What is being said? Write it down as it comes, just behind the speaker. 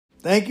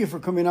Thank you for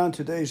coming on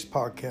today's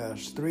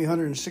podcast,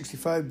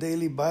 365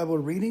 Daily Bible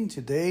Reading.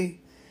 Today,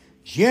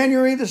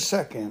 January the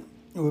 2nd,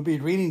 we'll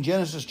be reading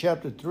Genesis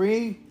chapter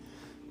 3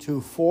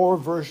 to 4,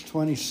 verse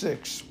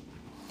 26.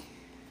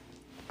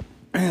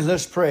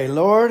 Let's pray.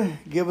 Lord,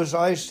 give us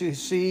eyes to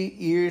see,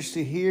 ears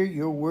to hear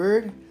your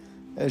word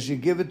as you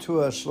give it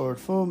to us, Lord.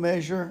 Full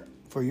measure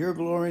for your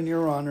glory and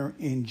your honor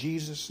in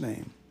Jesus'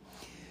 name.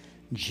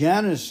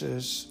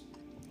 Genesis.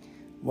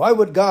 Why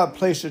would God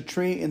place a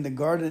tree in the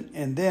garden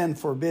and then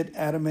forbid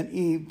Adam and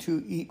Eve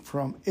to eat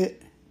from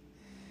it?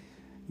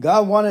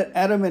 God wanted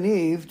Adam and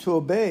Eve to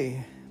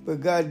obey, but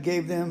God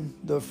gave them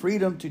the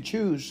freedom to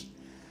choose.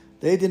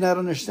 They did not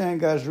understand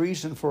God's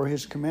reason for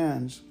his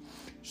commands,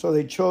 so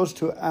they chose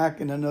to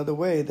act in another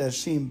way that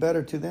seemed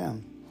better to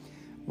them.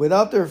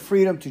 Without their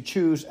freedom to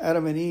choose,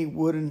 Adam and Eve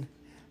wouldn't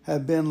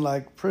have been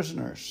like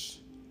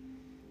prisoners.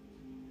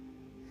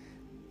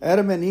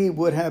 Adam and Eve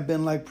would have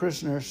been like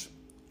prisoners,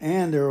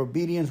 and their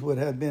obedience would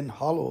have been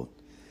hollowed.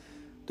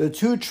 The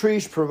two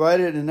trees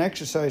provided an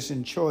exercise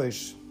in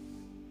choice,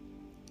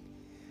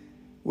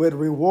 with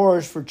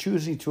rewards for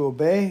choosing to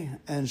obey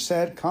and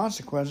sad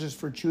consequences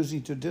for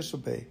choosing to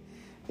disobey.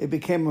 It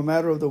became a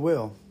matter of the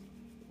will.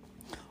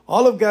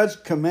 All of God's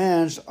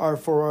commands are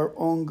for our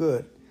own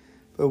good,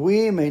 but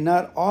we may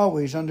not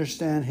always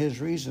understand his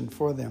reason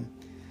for them.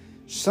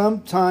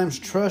 Sometimes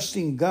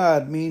trusting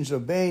God means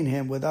obeying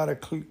him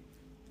without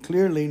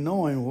clearly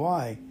knowing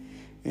why.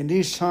 In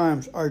these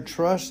times, our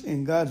trust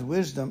in God's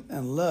wisdom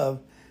and love,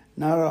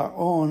 not our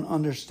own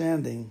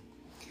understanding.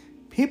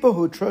 People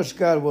who trust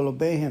God will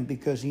obey him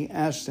because he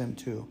asks them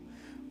to,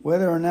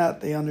 whether or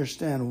not they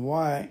understand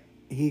why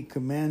he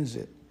commands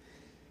it.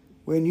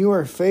 When you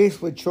are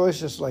faced with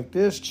choices like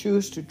this,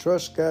 choose to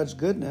trust God's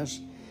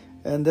goodness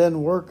and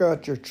then work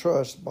out your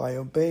trust by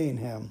obeying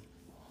him.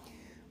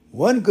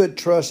 One good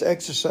trust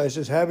exercise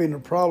is having a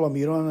problem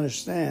you don't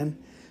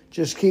understand.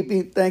 Just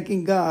keep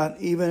thanking God,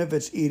 even if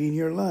it's eating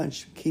your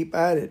lunch. Keep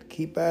at it.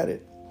 Keep at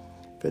it.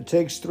 If it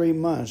takes 3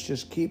 months,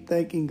 just keep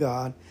thanking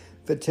God.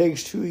 If it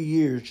takes 2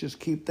 years, just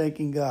keep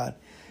thanking God.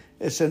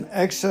 It's an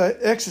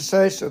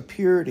exercise of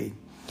purity,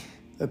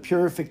 a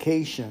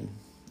purification,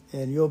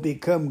 and you'll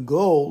become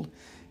gold.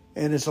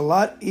 And it's a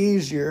lot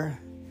easier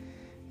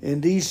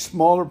in these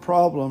smaller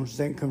problems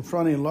than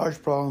confronting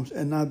large problems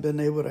and not being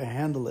able to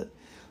handle it.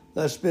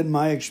 That's been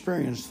my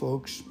experience,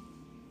 folks.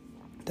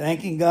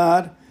 Thanking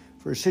God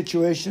for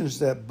situations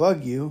that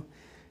bug you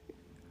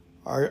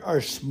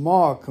are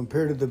small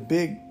compared to the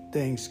big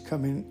things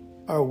coming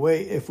our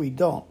way if we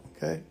don't,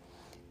 okay?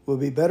 We'll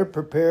be better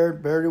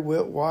prepared, better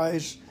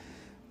wise,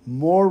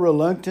 more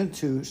reluctant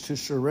to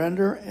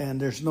surrender, and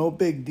there's no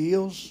big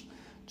deals,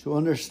 to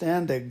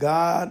understand that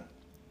God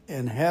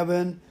and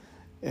heaven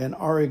and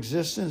our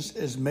existence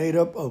is made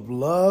up of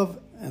love,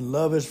 and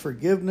love is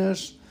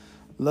forgiveness,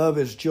 love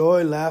is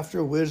joy,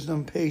 laughter,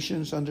 wisdom,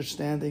 patience,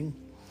 understanding,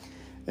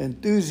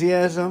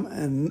 enthusiasm,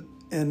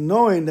 and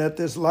knowing that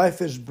this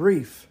life is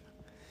brief.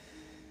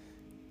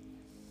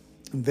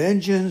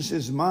 Vengeance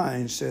is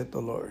mine, said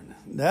the Lord.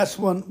 That's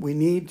what we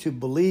need to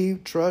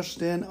believe,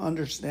 trust in,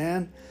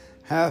 understand,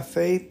 have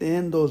faith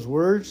in those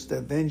words,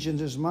 that vengeance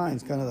is mine.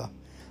 It's kind of the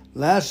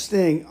last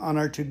thing on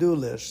our to-do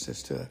list,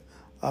 is to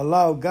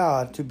allow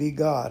God to be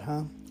God,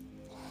 huh?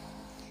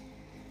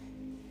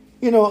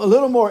 You know, a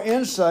little more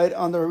insight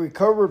on the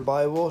Recovered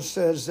Bible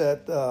says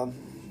that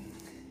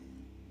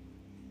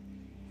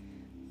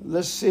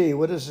let's see,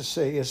 what does it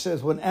say? It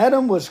says, when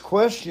Adam was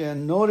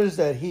questioned, notice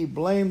that he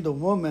blamed the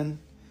woman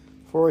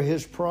for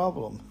his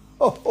problem.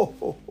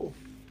 Oh,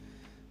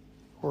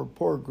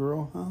 poor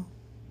girl, huh?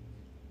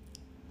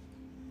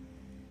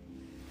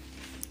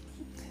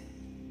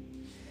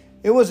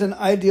 It was an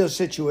ideal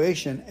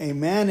situation, a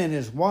man and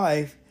his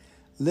wife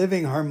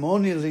living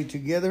harmoniously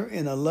together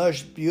in a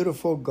lush,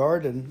 beautiful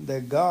garden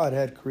that God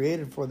had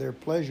created for their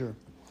pleasure.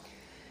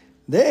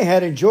 They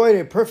had enjoyed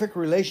a perfect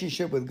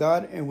relationship with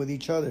God and with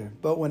each other.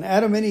 But when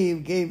Adam and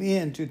Eve gave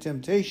in to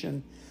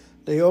temptation,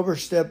 they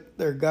overstepped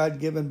their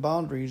God-given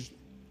boundaries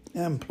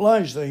and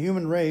plunged the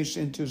human race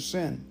into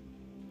sin.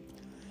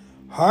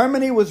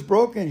 Harmony was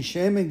broken.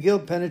 Shame and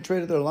guilt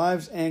penetrated their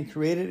lives and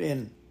created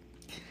an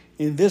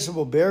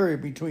invisible barrier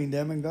between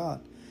them and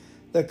God.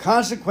 The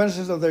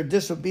consequences of their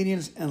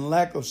disobedience and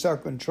lack of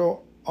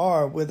self-control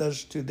are with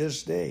us to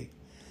this day.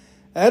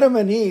 Adam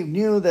and Eve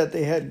knew that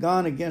they had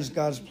gone against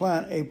God's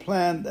plan, a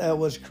plan that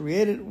was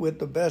created with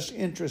the best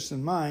interests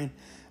in mind,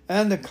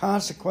 and the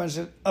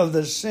consequences of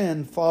the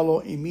sin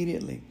follow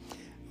immediately.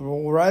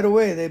 Right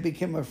away, they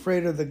became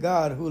afraid of the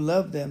God who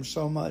loved them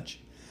so much,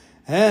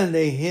 and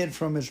they hid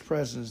from his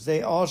presence.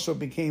 They also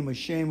became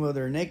ashamed of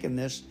their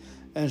nakedness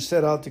and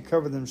set out to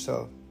cover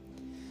themselves.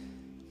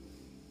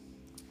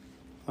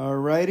 All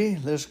righty,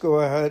 let's go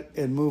ahead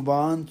and move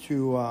on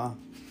to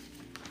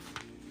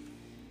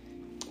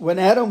when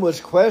Adam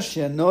was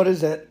questioned, notice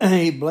that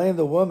he blamed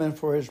the woman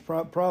for his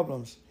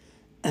problems.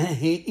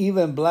 He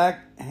even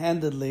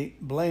black-handedly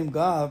blamed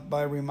God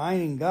by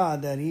reminding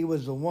God that he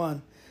was the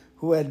one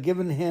who had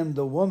given him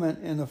the woman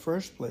in the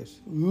first place.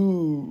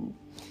 Ooh.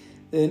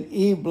 Then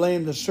Eve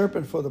blamed the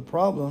serpent for the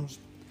problems.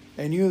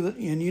 And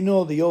you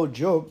know the old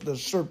joke, the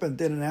serpent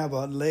didn't have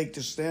a leg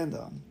to stand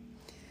on.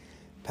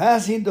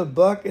 Passing the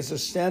buck is a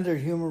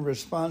standard human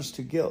response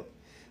to guilt.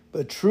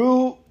 But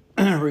true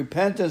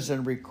repentance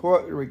and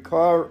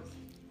recovery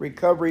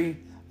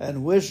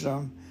and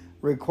wisdom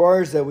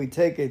requires that we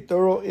take a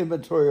thorough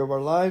inventory of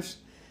our lives,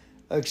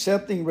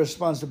 accepting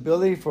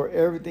responsibility for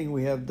everything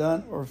we have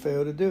done or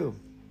failed to do.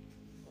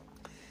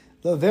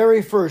 The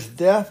very first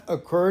death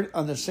occurred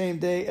on the same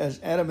day as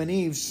Adam and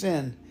Eve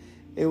sinned.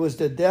 It was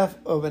the death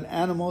of an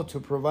animal to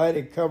provide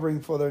a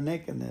covering for their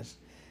nakedness.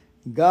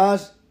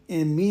 God's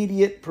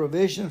immediate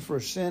provision for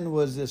sin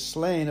was the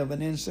slaying of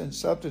an innocent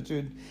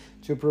substitute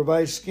to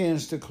provide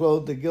skins to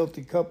clothe the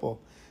guilty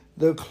couple.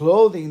 The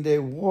clothing they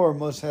wore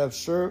must have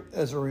served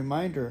as a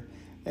reminder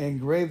and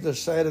engraved the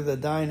sight of the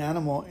dying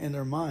animal in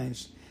their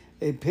minds,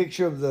 a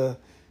picture of the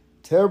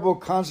terrible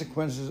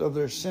consequences of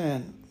their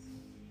sin.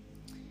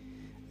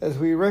 As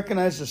we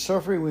recognize the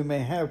suffering we may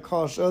have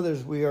caused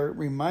others, we are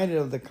reminded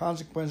of the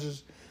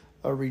consequences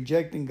of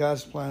rejecting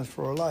God's plans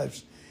for our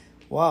lives.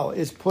 Wow,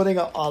 it's putting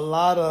a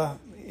lot of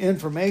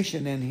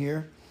information in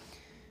here.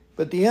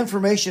 But the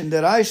information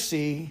that I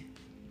see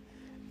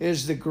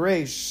is the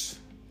grace.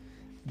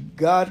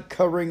 God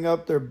covering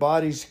up their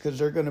bodies because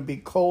they're going to be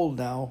cold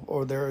now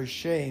or they're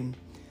ashamed.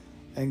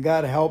 And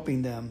God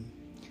helping them.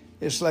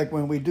 It's like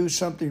when we do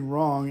something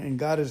wrong and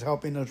God is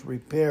helping us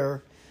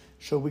repair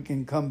so we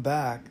can come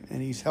back,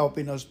 and He's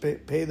helping us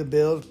pay the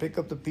bills, pick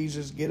up the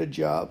pieces, get a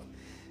job.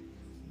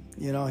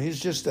 You know, He's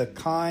just a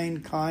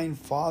kind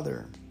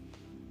Father.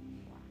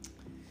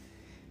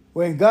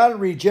 When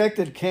God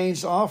rejected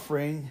Cain's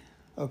offering,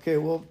 okay,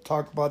 we'll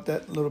talk about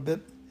that a little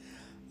bit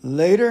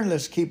later.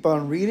 Let's keep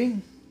on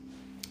reading.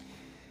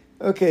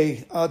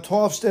 Okay,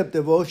 12-step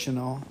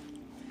devotional.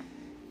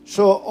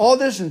 So all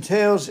this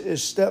entails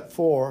is step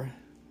 4.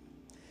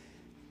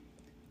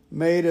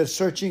 Made a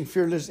searching,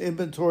 fearless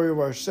inventory of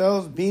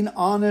ourselves, being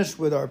honest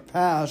with our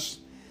past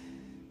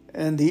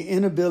and the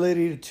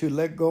inability to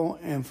let go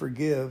and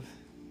forgive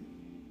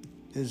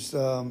is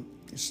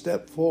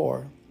step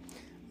 4.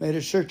 Made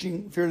a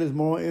searching, fearless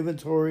moral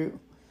inventory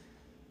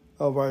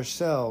of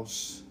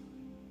ourselves.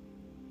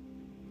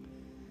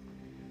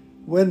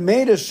 When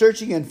made a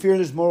searching and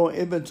fearless moral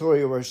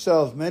inventory of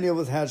ourselves, many of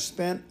us have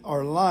spent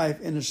our life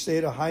in a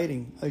state of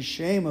hiding,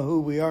 ashamed of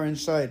who we are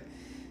inside.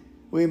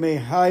 We may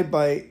hide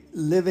by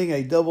living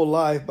a double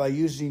life by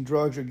using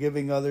drugs or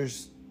giving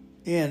others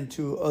in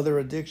to other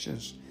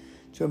addictions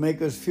to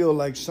make us feel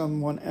like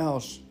someone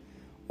else,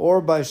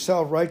 or by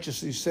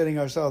self-righteously setting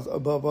ourselves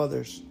above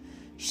others.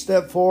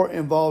 Step 4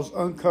 involves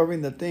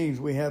uncovering the things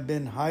we have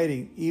been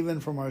hiding, even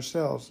from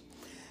ourselves.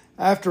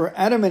 After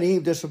Adam and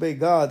Eve disobeyed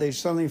God, they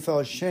suddenly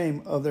felt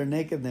shame of their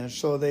nakedness,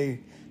 so they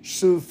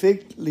sewed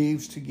fig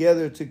leaves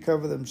together to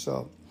cover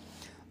themselves.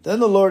 Then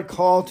the Lord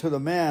called to the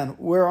man.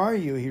 "Where are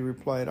you?" He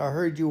replied. "I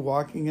heard you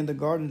walking in the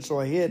garden, so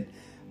I hid.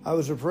 I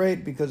was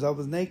afraid because I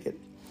was naked."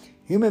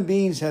 Human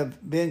beings have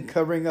been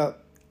covering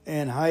up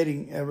and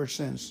hiding ever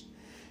since.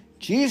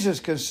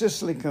 Jesus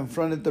consistently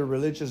confronted the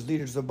religious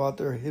leaders about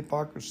their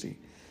hypocrisy.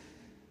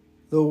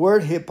 The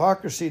word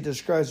hypocrisy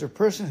describes a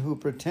person who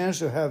pretends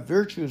to have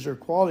virtues or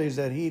qualities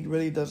that he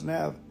really doesn't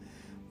have.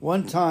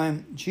 One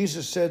time,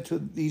 Jesus said to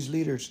these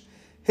leaders,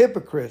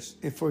 "Hypocrites,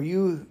 if for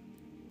you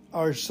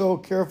are so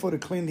careful to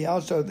clean the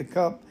outside of the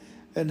cup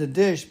and the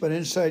dish, but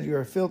inside you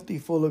are filthy,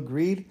 full of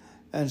greed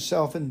and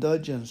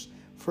self-indulgence.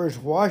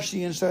 First wash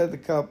the inside of the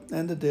cup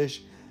and the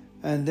dish,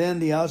 and then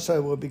the outside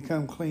will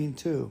become clean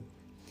too."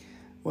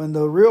 When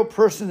the real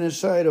person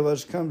inside of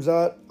us comes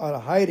out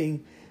of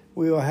hiding,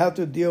 we will have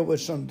to deal with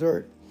some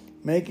dirt.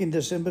 Making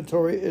this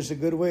inventory is a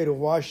good way to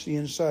wash the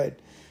inside.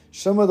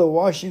 Some of the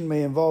washing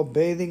may involve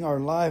bathing our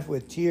life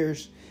with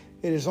tears.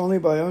 It is only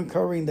by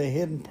uncovering the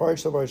hidden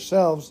parts of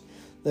ourselves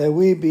that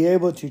we be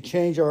able to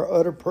change our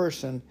utter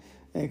person,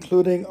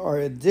 including our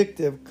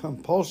addictive,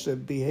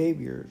 compulsive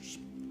behaviors.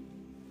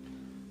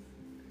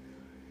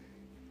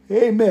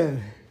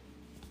 Amen.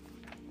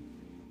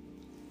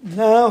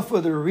 Now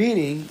for the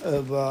reading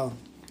of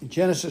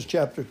Genesis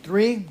chapter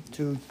 3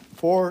 to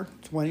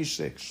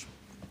 4:26.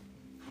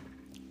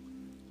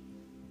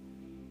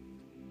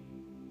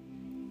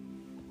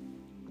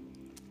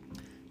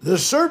 The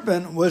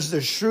serpent was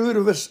the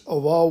shrewdest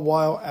of all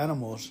wild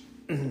animals.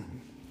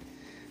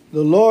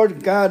 The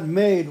Lord God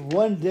made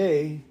one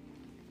day.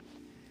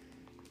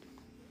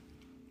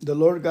 The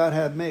Lord God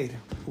had made.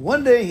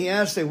 One day He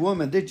asked a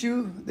woman,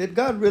 Did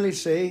God really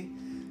say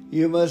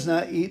you must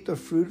not eat the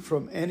fruit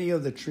from any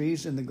of the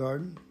trees in the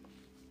garden?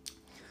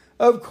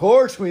 Of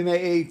course we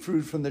may eat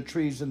fruit from the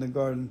trees in the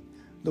garden,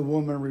 the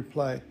woman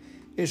replied.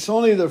 It's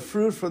only the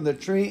fruit from the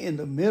tree in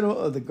the middle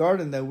of the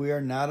garden that we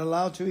are not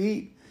allowed to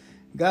eat.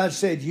 God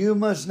said, you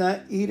must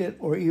not eat it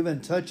or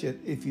even touch it.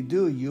 If you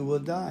do, you will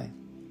die.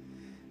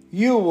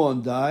 You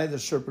won't die, the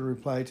serpent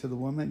replied to the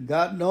woman.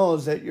 God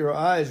knows that your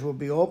eyes will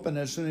be open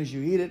as soon as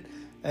you eat it,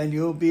 and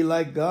you'll be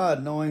like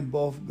God, knowing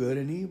both good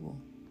and evil.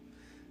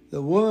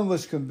 The woman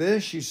was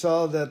convinced. She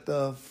saw that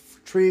the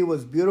tree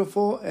was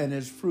beautiful and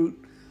its fruit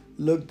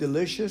looked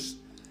delicious.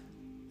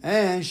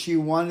 and she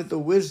wanted the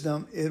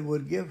wisdom it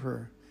would give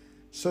her.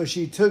 So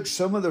she took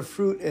some of the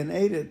fruit and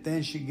ate it.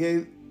 Then she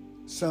gave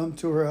some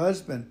to her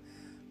husband,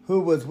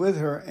 who was with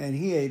her, and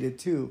he ate it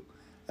too.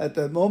 At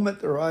the moment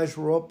their eyes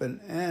were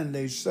open, and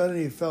they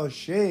suddenly felt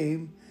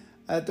shame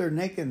at their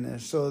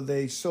nakedness. So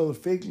they sewed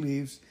fig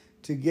leaves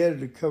together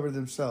to cover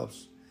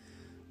themselves.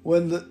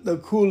 When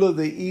the cool of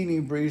the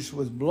evening breeze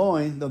was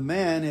blowing, the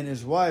man and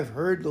his wife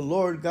heard the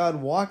Lord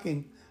God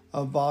walking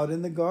about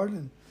in the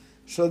garden.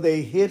 So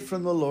they hid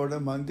from the Lord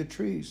among the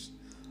trees.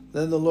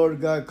 Then the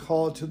Lord God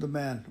called to the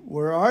man.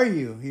 "Where are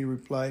you?" He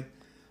replied,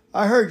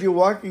 "I heard you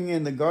walking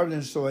in the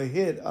garden, so I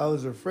hid. I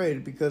was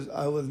afraid because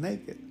I was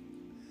naked."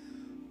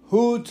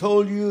 "Who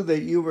told you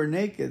that you were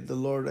naked?" the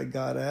Lord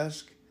God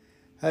asked.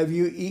 "Have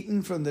you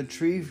eaten from the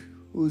tree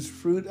whose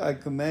fruit I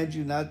command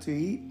you not to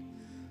eat?"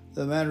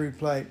 The man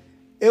replied,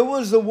 "It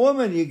was the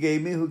woman you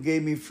gave me who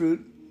gave me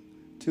fruit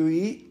to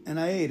eat, and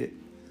I ate it."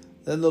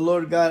 Then the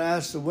Lord God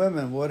asked the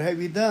woman, "What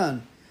have you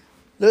done?"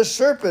 "The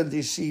serpent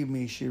deceived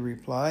me," she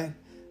replied.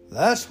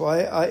 "That's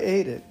why I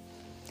ate it."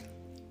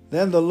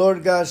 Then the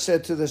Lord God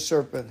said to the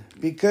serpent,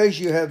 "Because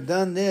you have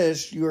done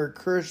this, you are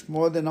cursed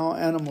more than all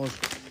animals,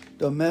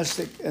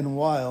 domestic and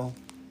wild.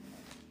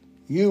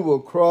 You will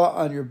crawl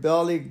on your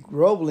belly,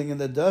 groveling in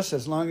the dust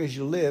as long as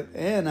you live,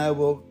 and I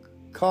will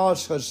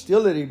cause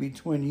hostility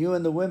between you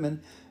and the woman,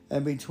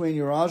 and between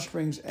your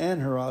offsprings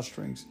and her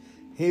offsprings.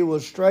 He will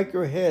strike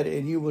your head,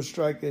 and you will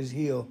strike his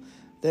heel."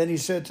 Then he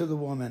said to the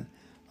woman,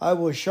 "I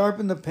will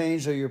sharpen the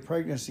pains of your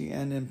pregnancy,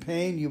 and in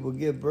pain you will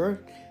give birth,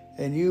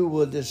 and you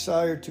will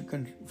desire to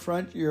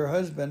confront your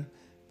husband,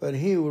 but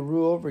he will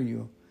rule over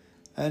you."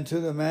 And to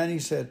the man he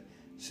said,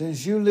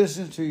 "Since you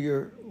listened to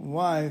your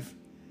wife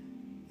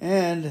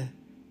and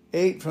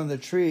ate from the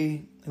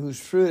tree whose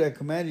fruit I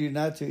commanded you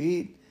not to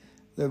eat,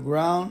 the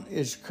ground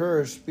is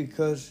cursed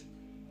because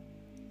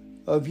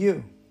of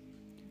you.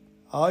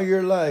 All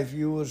your life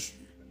you will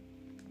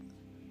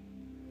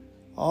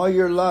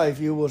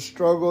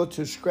struggle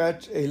to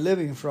scratch a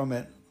living from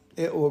it.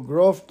 It will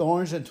grow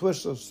thorns and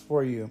thistles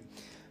for you.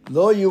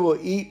 Though you will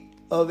eat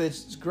of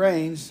its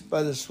grains,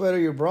 by the sweat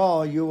of your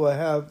brow you will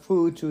have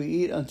food to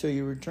eat until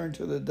you return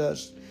to the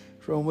dust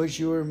from which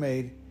you were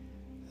made.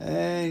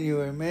 And you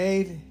were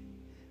made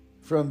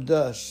from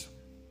dust.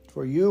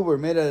 For you were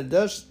made out of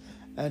dust,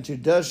 and to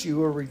dust you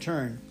will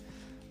return."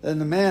 Then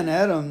the man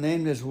Adam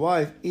named his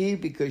wife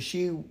Eve, because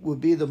she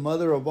would be the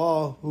mother of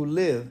all who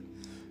live.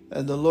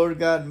 And the Lord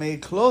God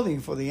made clothing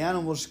for the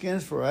animal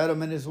skins for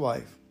Adam and his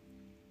wife.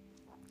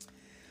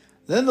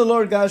 Then the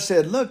Lord God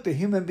said, "Look, the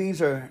human beings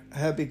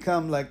have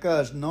become like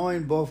us,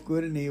 knowing both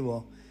good and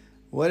evil.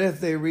 What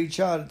if they reach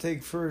out to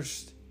take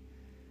first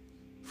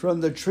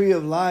from the tree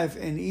of life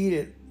and eat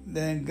it?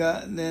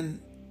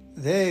 Then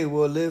they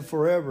will live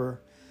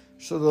forever."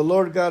 So the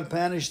Lord God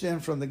banished them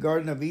from the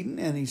Garden of Eden,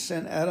 and he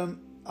sent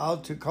Adam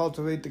out to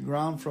cultivate the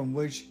ground from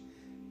which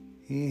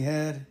he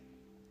had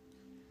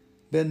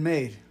been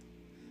made.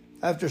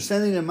 After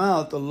sending him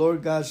out, the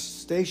Lord God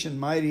stationed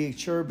mighty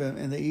cherubim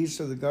in the east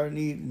of the Garden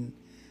of Eden,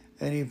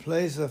 and he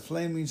placed a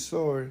flaming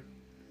sword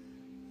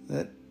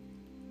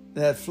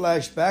that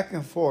flashed back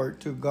and forth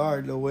to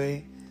guard the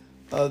way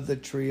of the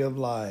tree of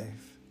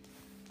life.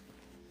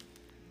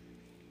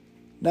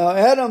 Now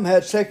Adam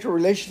had sexual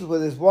relations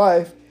with his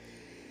wife,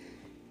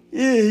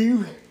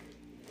 Eve,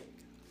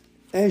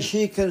 and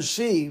she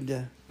conceived.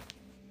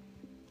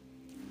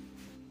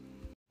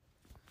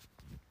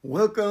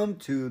 Welcome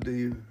to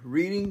the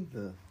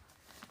reading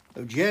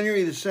of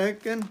January the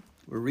 2nd.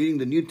 We're reading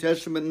the New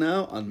Testament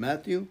now on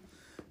Matthew.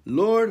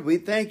 Lord, we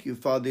thank you,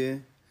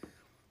 Father.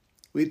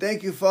 We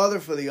thank you, Father,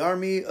 for the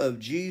army of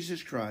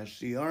Jesus Christ,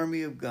 the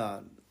army of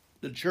God,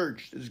 the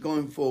church is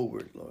going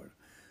forward, Lord.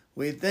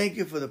 We thank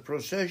you for the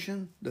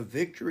procession, the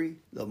victory,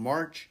 the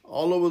march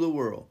all over the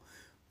world.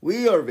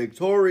 We are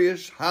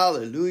victorious,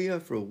 hallelujah,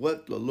 for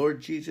what the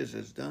Lord Jesus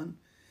has done.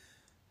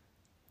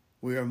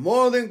 We are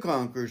more than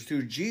conquerors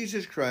through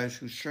Jesus Christ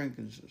who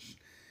strengthens us.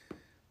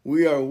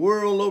 We are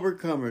world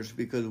overcomers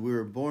because we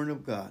were born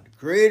of God.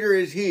 Greater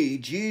is he,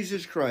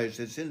 Jesus Christ,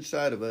 that's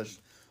inside of us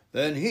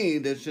than he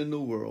that's in the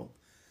world.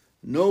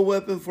 No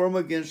weapon formed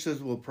against us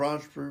will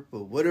prosper,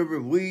 but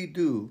whatever we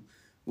do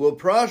will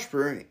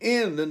prosper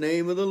in the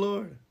name of the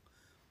Lord.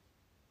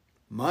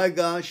 My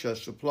God shall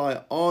supply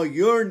all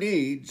your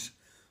needs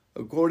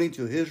according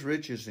to his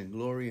riches and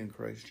glory in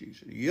Christ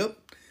Jesus. Yep,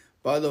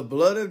 by the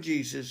blood of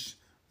Jesus,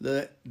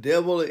 the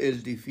devil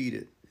is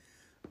defeated.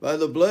 By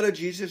the blood of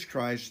Jesus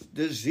Christ,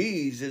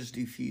 disease is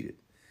defeated.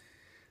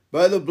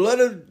 By the blood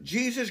of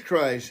Jesus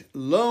Christ,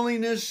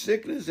 loneliness,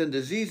 sickness, and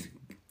disease,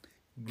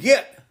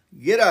 get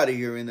out of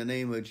here in the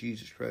name of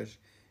Jesus Christ.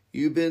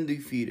 You've been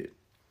defeated.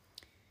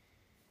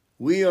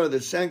 We are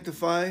the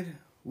sanctified.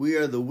 We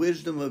are the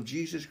wisdom of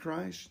Jesus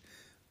Christ.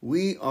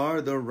 We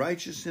are the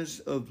righteousness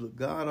of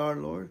God our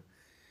Lord.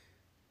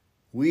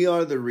 We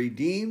are the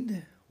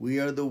redeemed. We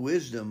are the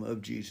wisdom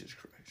of Jesus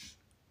Christ.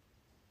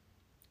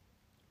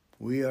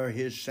 We are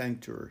his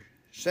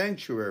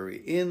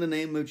sanctuary in the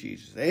name of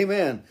Jesus.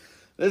 Amen.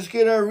 Let's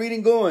get our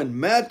reading going.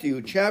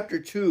 Matthew chapter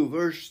 2,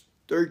 verse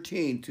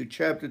 13 to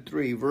chapter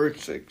 3,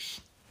 verse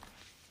 6.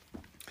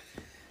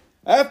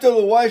 After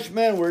the wise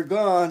men were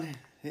gone,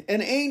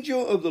 an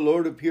angel of the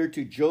Lord appeared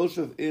to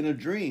Joseph in a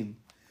dream.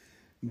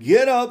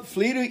 Get up,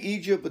 flee to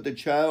Egypt with the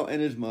child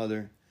and his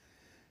mother.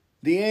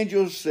 The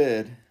angel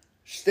said,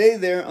 stay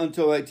there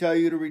until I tell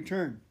you to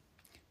return,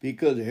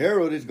 because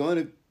Herod is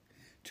going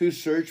to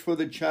search for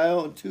the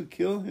child to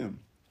kill him.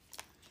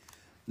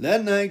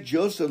 That night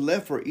Joseph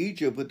left for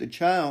Egypt with the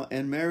child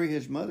and Mary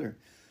his mother.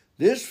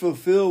 This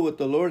fulfilled what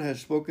the Lord had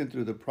spoken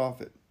through the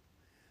prophet.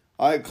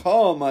 I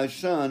called my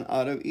son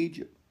out of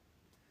Egypt.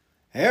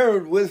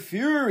 Herod was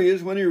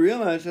furious when he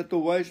realized that the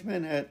wise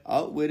men had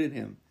outwitted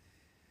him.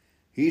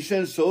 He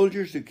sent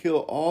soldiers to kill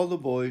all the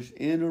boys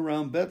in and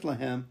around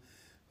Bethlehem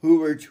who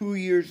were 2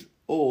 years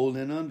old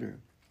and under,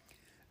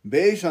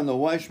 based on the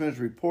wise men's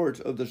reports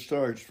of the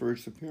star's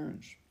first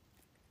appearance.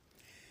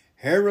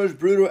 Herod's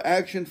brutal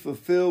action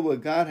fulfilled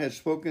what God had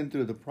spoken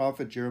through the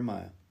prophet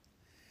Jeremiah.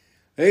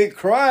 A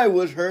cry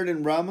was heard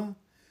in Ramah.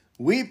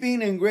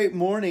 Weeping in great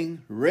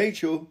mourning,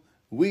 Rachel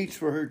weeps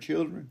for her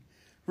children,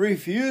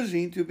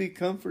 refusing to be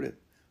comforted,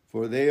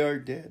 for they are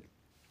dead.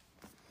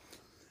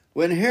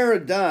 When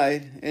Herod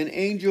died, an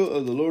angel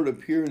of the Lord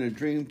appeared in a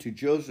dream to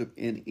Joseph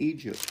in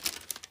Egypt.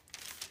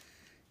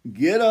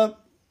 Get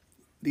up,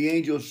 the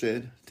angel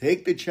said,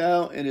 take the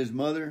child and his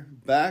mother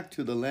back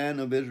to the land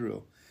of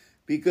Israel,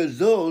 because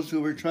those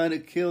who were trying to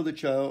kill the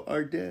child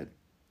are dead.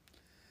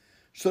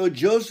 So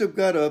Joseph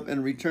got up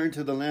and returned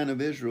to the land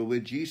of Israel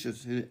with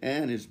Jesus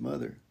and his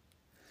mother.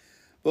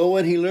 But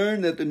when he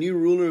learned that the new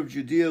ruler of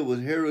Judea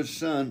was Herod's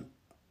son,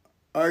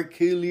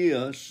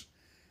 Archelaus,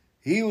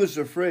 he was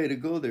afraid to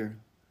go there.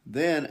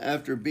 Then,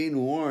 after being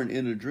warned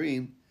in a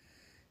dream,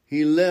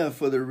 he left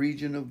for the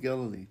region of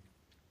Galilee.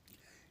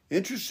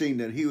 Interesting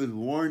that he was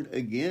warned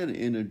again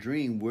in a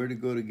dream where to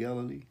go to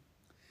Galilee.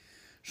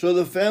 So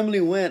the family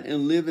went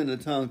and lived in a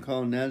town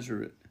called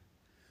Nazareth.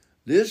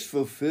 This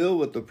fulfilled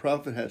what the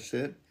prophet had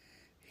said.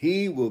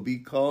 He will be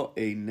called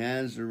a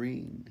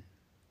Nazarene.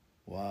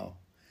 Wow.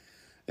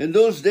 In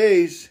those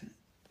days,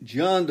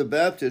 John the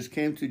Baptist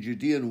came to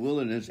Judean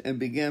wilderness and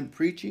began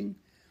preaching.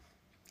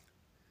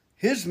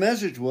 His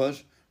message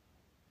was,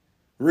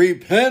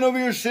 repent of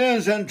your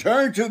sins and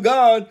turn to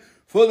God,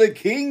 for the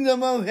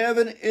kingdom of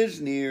heaven is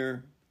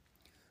near.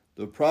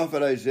 The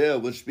prophet Isaiah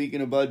was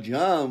speaking about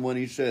John when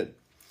he said,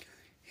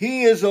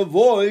 he is a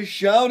voice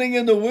shouting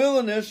in the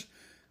wilderness,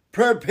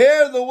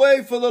 prepare the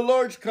way for the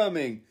Lord's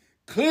coming,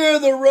 clear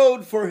the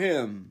road for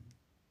him.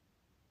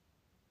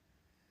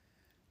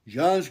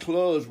 John's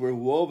clothes were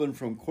woven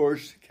from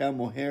coarse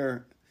camel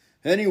hair,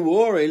 and he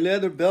wore a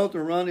leather belt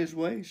around his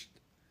waist.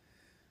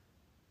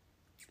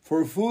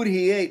 For food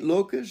he ate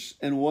locusts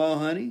and wild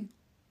honey.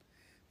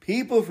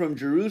 People from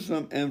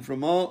Jerusalem and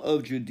from all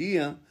of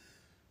Judea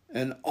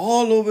and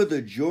all over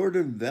the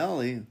Jordan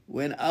Valley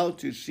went out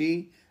to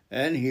see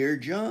and hear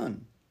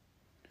John.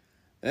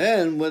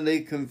 And when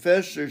they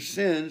confessed their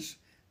sins,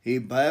 he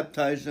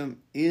baptized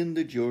them in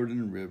the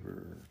Jordan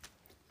River.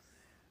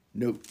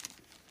 Note.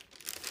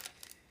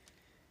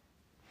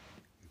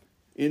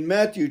 In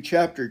Matthew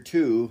chapter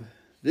 2,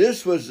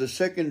 this was the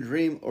second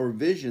dream or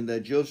vision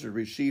that Joseph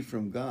received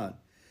from God.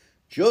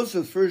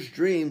 Joseph's first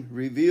dream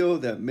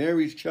revealed that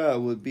Mary's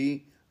child would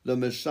be the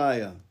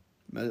Messiah.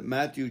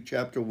 Matthew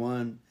chapter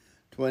 1,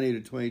 20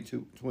 to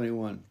 22,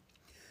 21.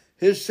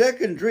 His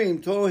second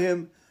dream told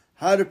him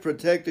how to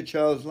protect the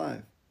child's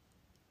life.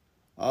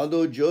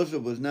 Although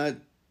Joseph was not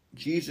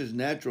Jesus'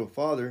 natural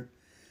father,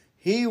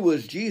 he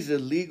was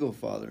Jesus' legal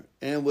father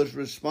and was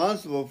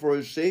responsible for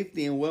his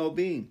safety and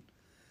well-being.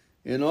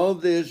 In all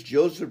this,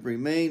 Joseph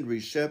remained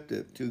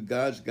receptive to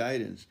God's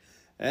guidance,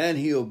 and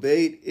he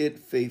obeyed it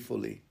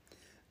faithfully.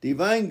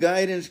 Divine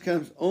guidance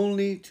comes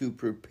only to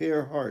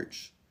prepare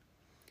hearts.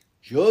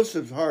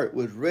 Joseph's heart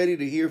was ready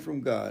to hear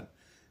from God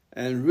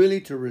and really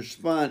to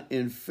respond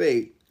in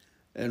faith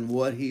and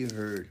what he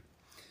heard.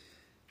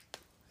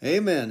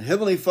 Amen.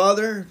 Heavenly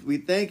Father, we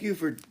thank you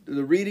for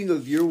the reading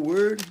of your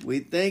word. We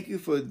thank you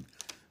for,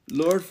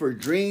 Lord, for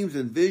dreams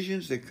and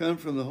visions that come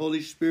from the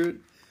Holy Spirit,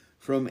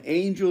 from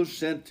angels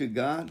sent to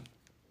God.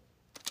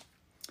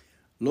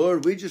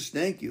 Lord, we just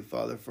thank you,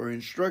 Father, for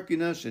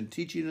instructing us and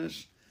teaching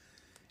us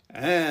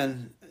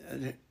and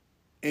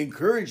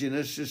encouraging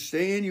us to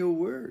stay in your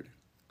word.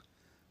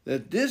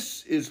 That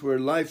this is where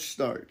life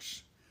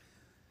starts.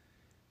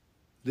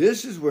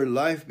 This is where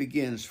life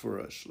begins for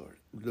us, Lord.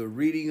 The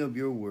reading of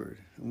your word.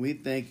 And we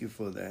thank you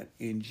for that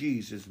in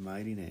Jesus'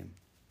 mighty name.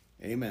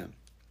 Amen.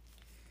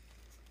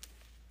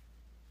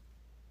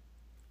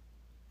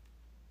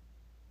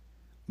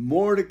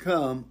 More to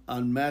come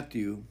on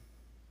Matthew.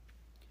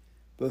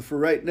 But for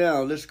right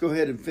now, let's go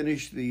ahead and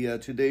finish the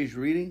today's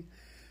reading.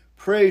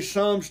 Pray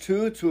Psalms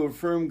 2 to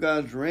affirm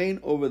God's reign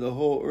over the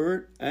whole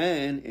earth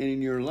and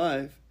in your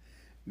life.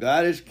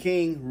 God is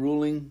King,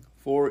 ruling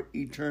for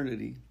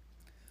eternity.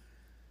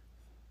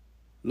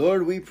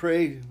 Lord, we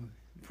praise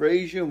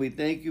you and we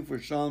thank you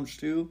for Psalms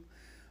 2.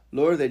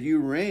 Lord, that you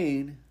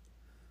reign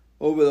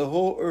over the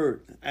whole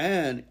earth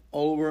and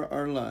over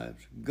our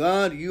lives.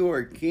 God, you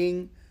are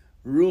King,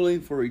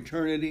 ruling for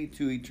eternity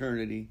to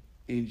eternity.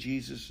 In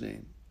Jesus'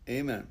 name,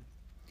 amen.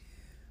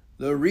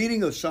 The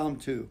reading of Psalm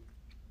 2.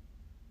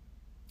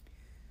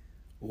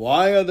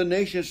 Why are the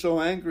nations so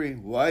angry?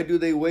 Why do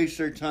they waste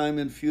their time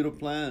in futile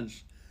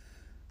plans?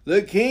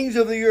 The kings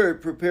of the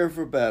earth prepare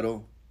for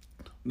battle.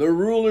 The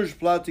rulers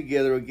plot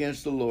together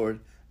against the Lord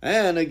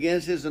and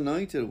against his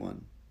anointed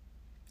one.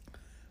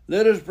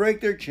 Let us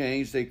break their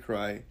chains, they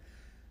cry,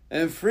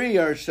 and free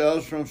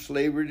ourselves from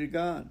slavery to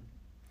God.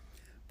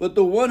 But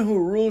the one who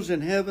rules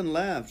in heaven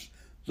laughs.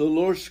 The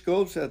Lord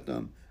scoffs at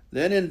them.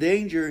 Then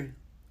in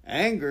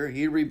anger,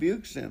 he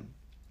rebukes them,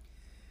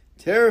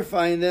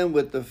 terrifying them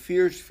with the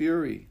fierce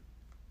fury.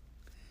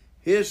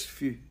 His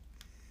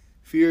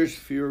fierce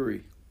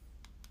fury.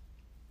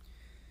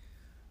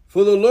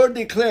 For the Lord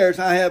declares,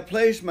 I have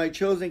placed my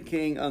chosen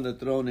king on the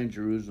throne in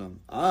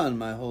Jerusalem, on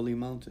my holy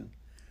mountain.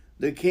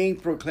 The king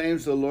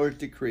proclaims the Lord's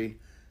decree.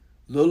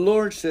 The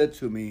Lord said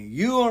to me,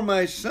 you are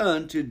my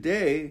son.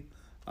 Today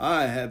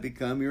I have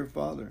become your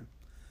father.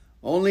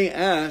 Only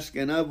ask,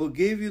 and I will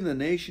give you the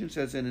nations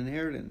as an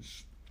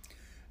inheritance,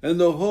 and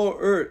the whole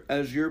earth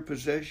as your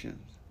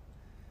possessions.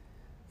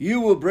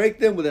 You will break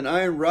them with an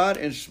iron rod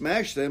and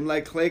smash them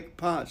like clay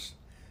pots.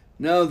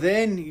 Now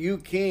then, you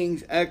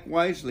kings, act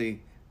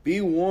wisely. Be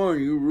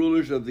warned, you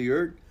rulers of the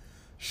earth.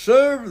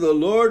 Serve the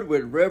Lord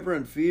with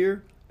reverent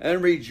fear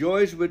and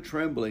rejoice with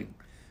trembling.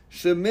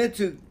 Submit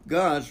to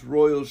God's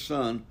royal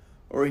Son,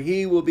 or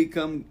he will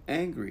become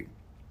angry,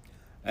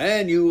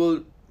 and you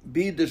will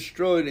be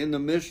destroyed in the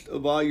midst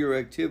of all your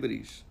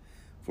activities.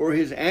 For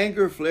his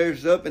anger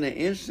flares up in an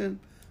instant,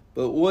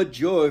 but what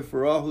joy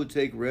for all who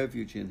take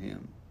refuge in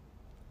him.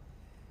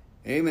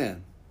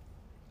 Amen.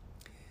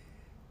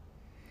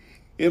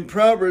 In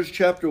Proverbs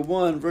chapter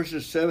 1,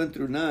 verses 7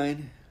 through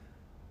 9,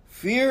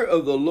 fear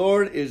of the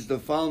Lord is the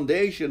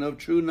foundation of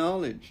true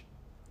knowledge.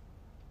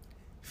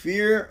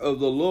 Fear of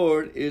the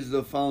Lord is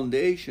the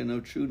foundation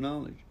of true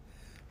knowledge.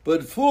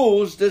 But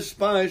fools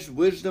despise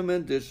wisdom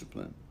and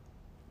discipline.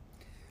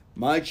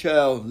 My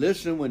child,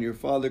 listen when your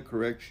father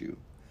corrects you.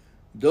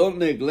 Don't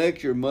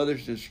neglect your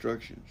mother's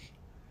instructions.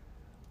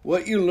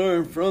 What you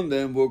learn from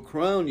them will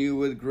crown you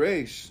with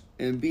grace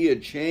and be a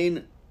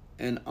chain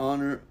and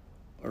honor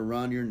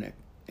around your neck.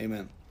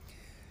 Amen.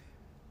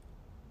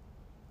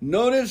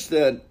 Notice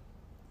that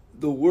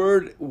the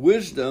word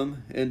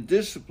wisdom and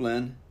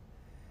discipline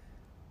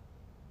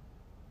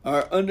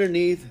are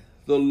underneath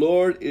the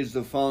Lord is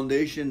the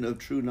foundation of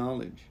true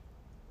knowledge.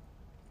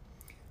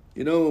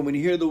 You know, when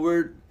you hear the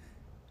word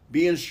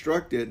be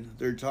instructed,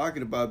 they're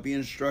talking about be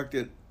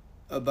instructed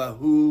about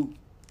who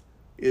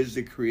is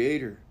the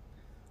creator.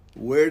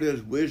 Where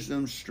does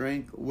wisdom,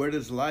 strength, where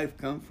does life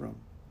come from?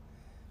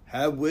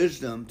 Have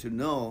wisdom to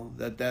know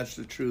that that's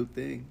the true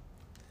thing.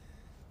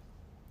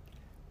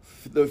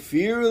 The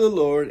fear of the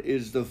Lord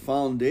is the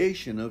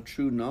foundation of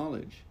true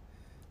knowledge.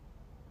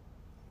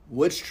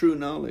 What's true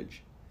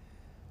knowledge?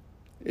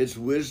 It's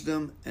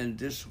wisdom and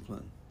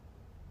discipline.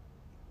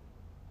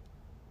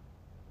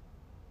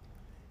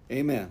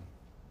 Amen.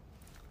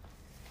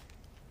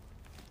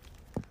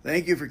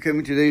 Thank you for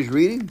coming to today's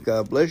reading.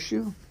 God bless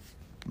you.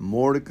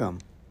 More to come.